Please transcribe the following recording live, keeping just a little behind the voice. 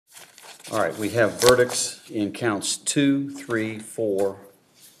All right, we have verdicts in counts 2, 3, 4,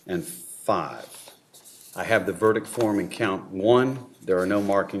 and 5. I have the verdict form in count 1. There are no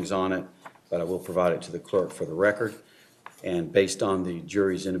markings on it, but I will provide it to the clerk for the record. And based on the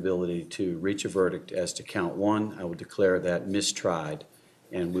jury's inability to reach a verdict as to count 1, I will declare that mistried,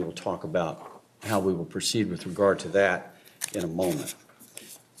 and we will talk about how we will proceed with regard to that in a moment.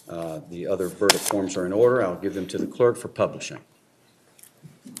 The other verdict forms are in order. I'll give them to the clerk for publishing.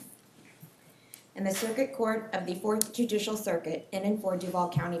 In the Circuit Court of the 4th Judicial Circuit in and for Duval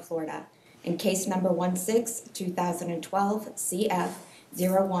County, Florida, in case number 16-2012 CF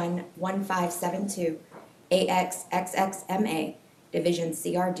 011572 AXXXMA, Division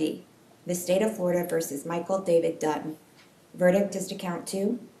CRD, the State of Florida versus Michael David Dunn. Verdict is to count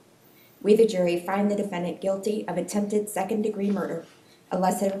 2. We, the jury, find the defendant guilty of attempted second-degree murder, a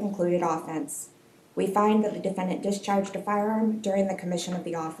lesser included offense. We find that the defendant discharged a firearm during the commission of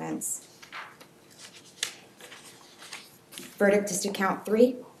the offense. Verdict is to count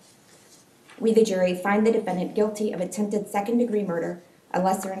 3. We, the jury, find the defendant guilty of attempted second-degree murder, a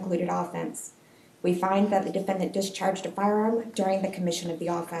lesser included offense. We find that the defendant discharged a firearm during the commission of the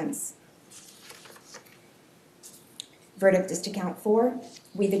offense. Verdict is to count 4.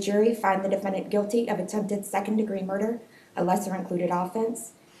 We, the jury, find the defendant guilty of attempted second-degree murder, a lesser included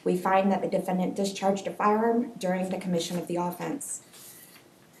offense. We find that the defendant discharged a firearm during the commission of the offense.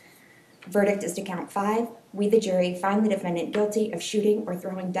 Verdict is to count 5. We, the jury, find the defendant guilty of shooting or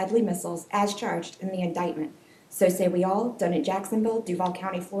throwing deadly missiles as charged in the indictment. So say we all, done in Jacksonville, Duval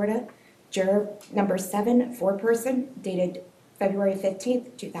County, Florida. Juror number 7, 4-person, dated February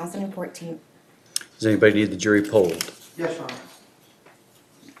 15th, 2014. Does anybody need the jury polled? Yes, Your Honor.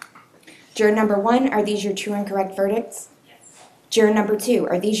 Juror number 1, are these your true and correct verdicts? Yes. Juror number 2,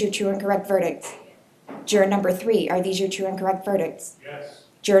 are these your true and correct verdicts? Juror number 3, are these your true and correct verdicts? Yes.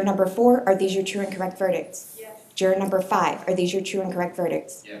 Juror number 4, are these your true and correct verdicts? Yes. Juror number 5, are these your true and correct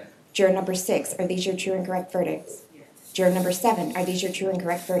verdicts? Yes. Juror number 6, are these your true and correct verdicts? Yes. Juror number 7, are these your true and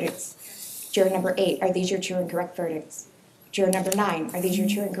correct verdicts? Juror number 8, are these your true and correct verdicts? Juror number 9, are these your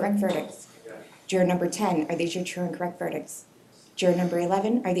true and correct verdicts? Yes. Juror number 10, are these your true and correct verdicts? Juror number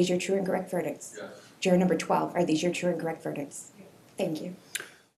 11, are these your true and correct verdicts? Yes. Juror number 12, are these your true and correct verdicts? Thank you.